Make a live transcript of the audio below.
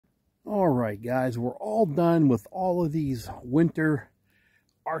All right, guys, we're all done with all of these winter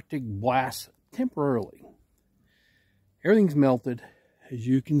Arctic blasts temporarily. Everything's melted, as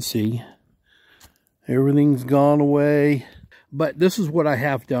you can see. Everything's gone away. But this is what I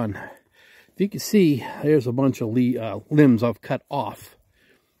have done. If you can see, there's a bunch of limbs I've cut off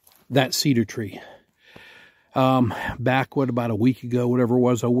that cedar tree. Back, about a week ago, whatever it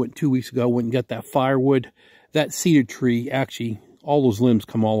was, 2 weeks ago, I went and got that firewood. That cedar tree, actually, all those limbs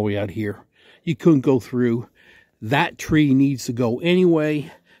come all the way out here. You couldn't go through. That tree needs to go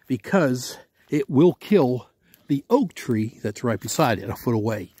anyway because it will kill the oak tree that's right beside it, a foot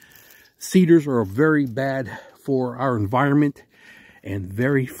away. Cedars are very bad for our environment and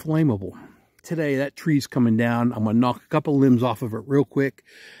very flammable. Today, that tree's coming down. I'm going to knock a couple limbs off of it real quick,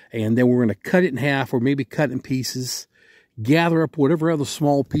 and then we're going to cut it in half or maybe cut in pieces, gather up whatever other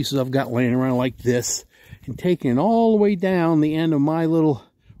small pieces I've got laying around like this, and taking it all the way down the end of my little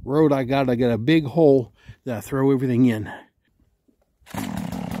road I got a big hole that I throw everything in.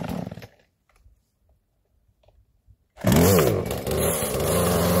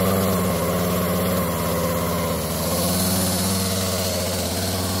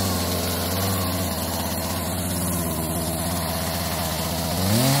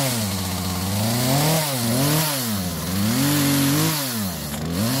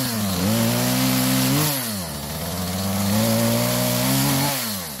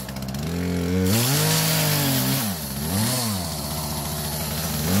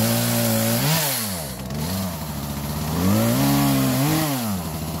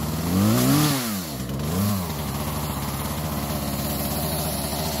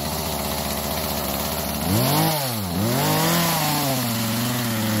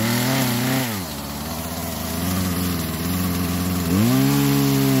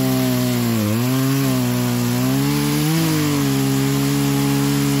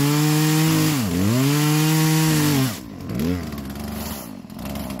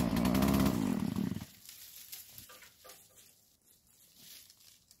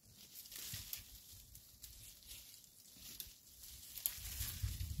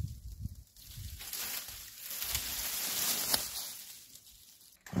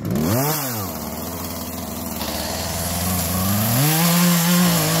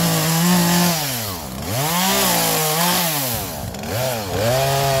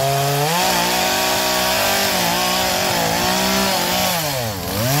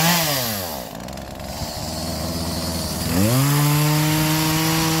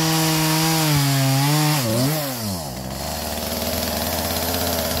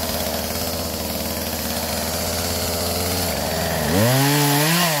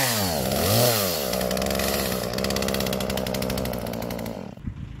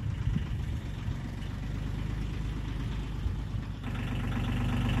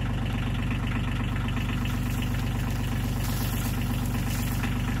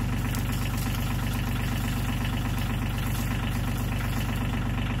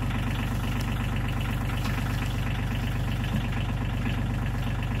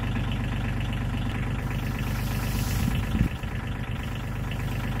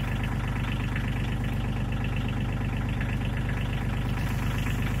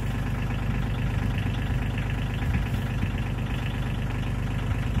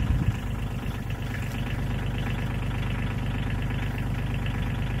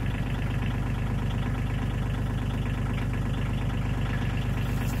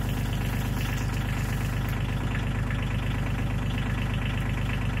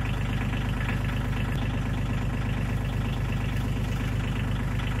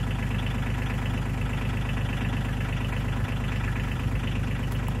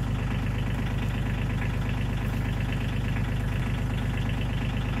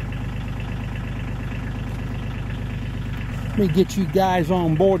 Let me get you guys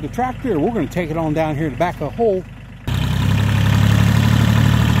on board the tractor. We're going to take it on down here to the back of the hole.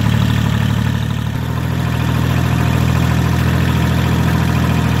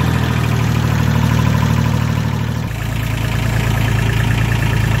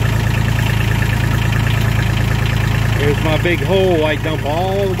 Here's my big hole I dump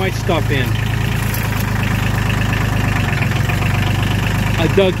all of my stuff in.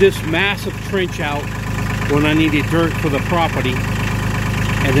 I dug this massive trench out when I needed dirt for the property,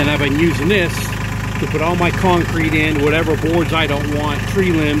 and then I've been using this to put all my concrete in, whatever boards I don't want,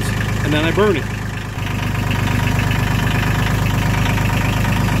 tree limbs, and then I burn it.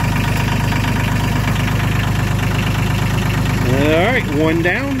 All right, one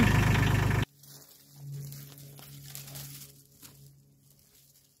down.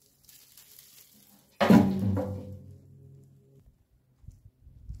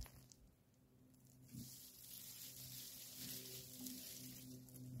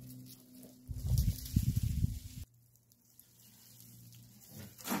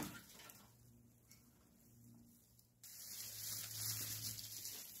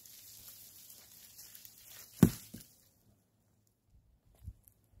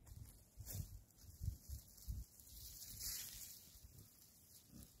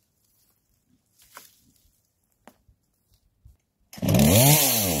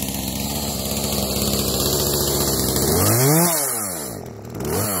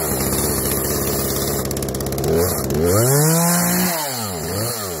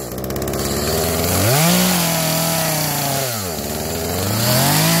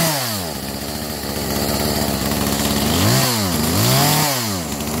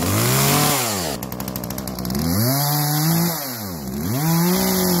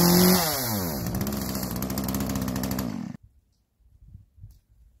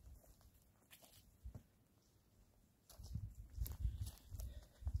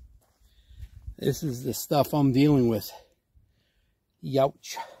 This is the stuff I'm dealing with.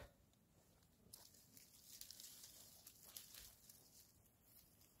 Youch.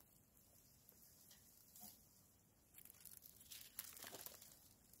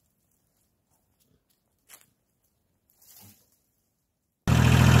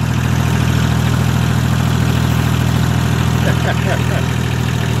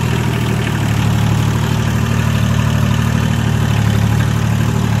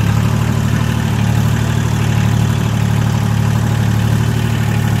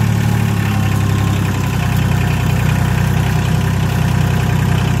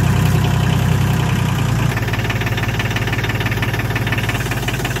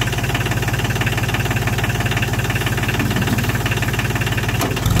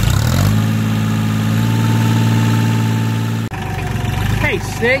 Hey,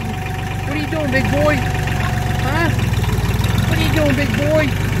 Sig, what are you doing, big boy? Huh? What are you doing, big boy?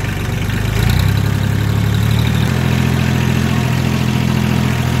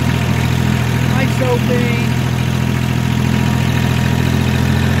 Hi, Sophie.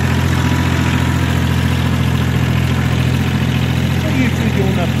 What are you two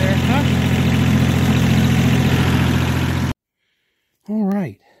doing up there, huh? All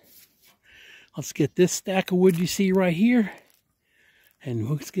right. Let's get this stack of wood you see right here. And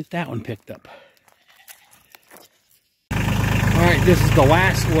let's get that one picked up. All right, this is the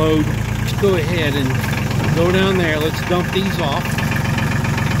last load. Let's go ahead and go down there. Let's dump these off.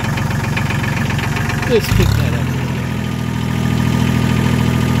 Let's pick that up.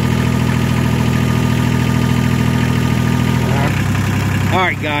 All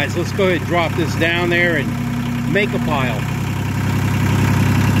right, guys, let's go ahead and drop this down there and make a pile.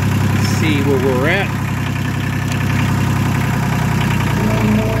 See where we're at.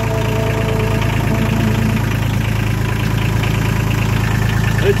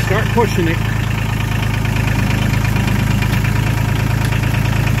 Let's start pushing it.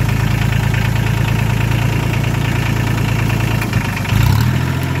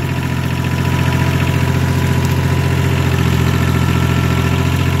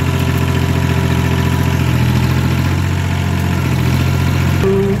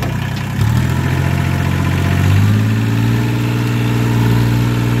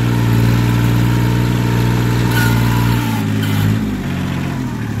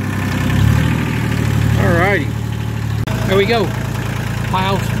 There we go.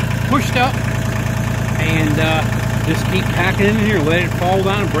 Piles pushed up, and just keep packing it in here, let it fall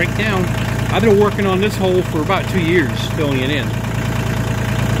down and break down. I've been working on this hole for about 2 years, filling it in.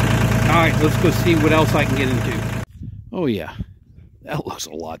 All right, let's go see what else I can get into. Oh yeah, that looks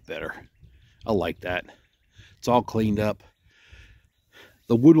a lot better. I like that. It's all cleaned up.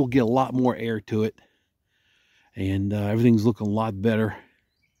 The wood will get a lot more air to it, and everything's looking a lot better.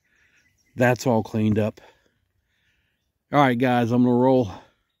 That's all cleaned up. All right, guys, I'm going to roll.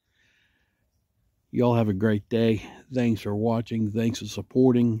 Y'all have a great day. Thanks for watching. Thanks for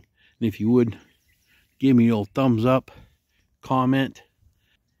supporting. And if you would, give me a little thumbs up, comment.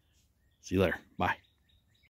 See you later. Bye.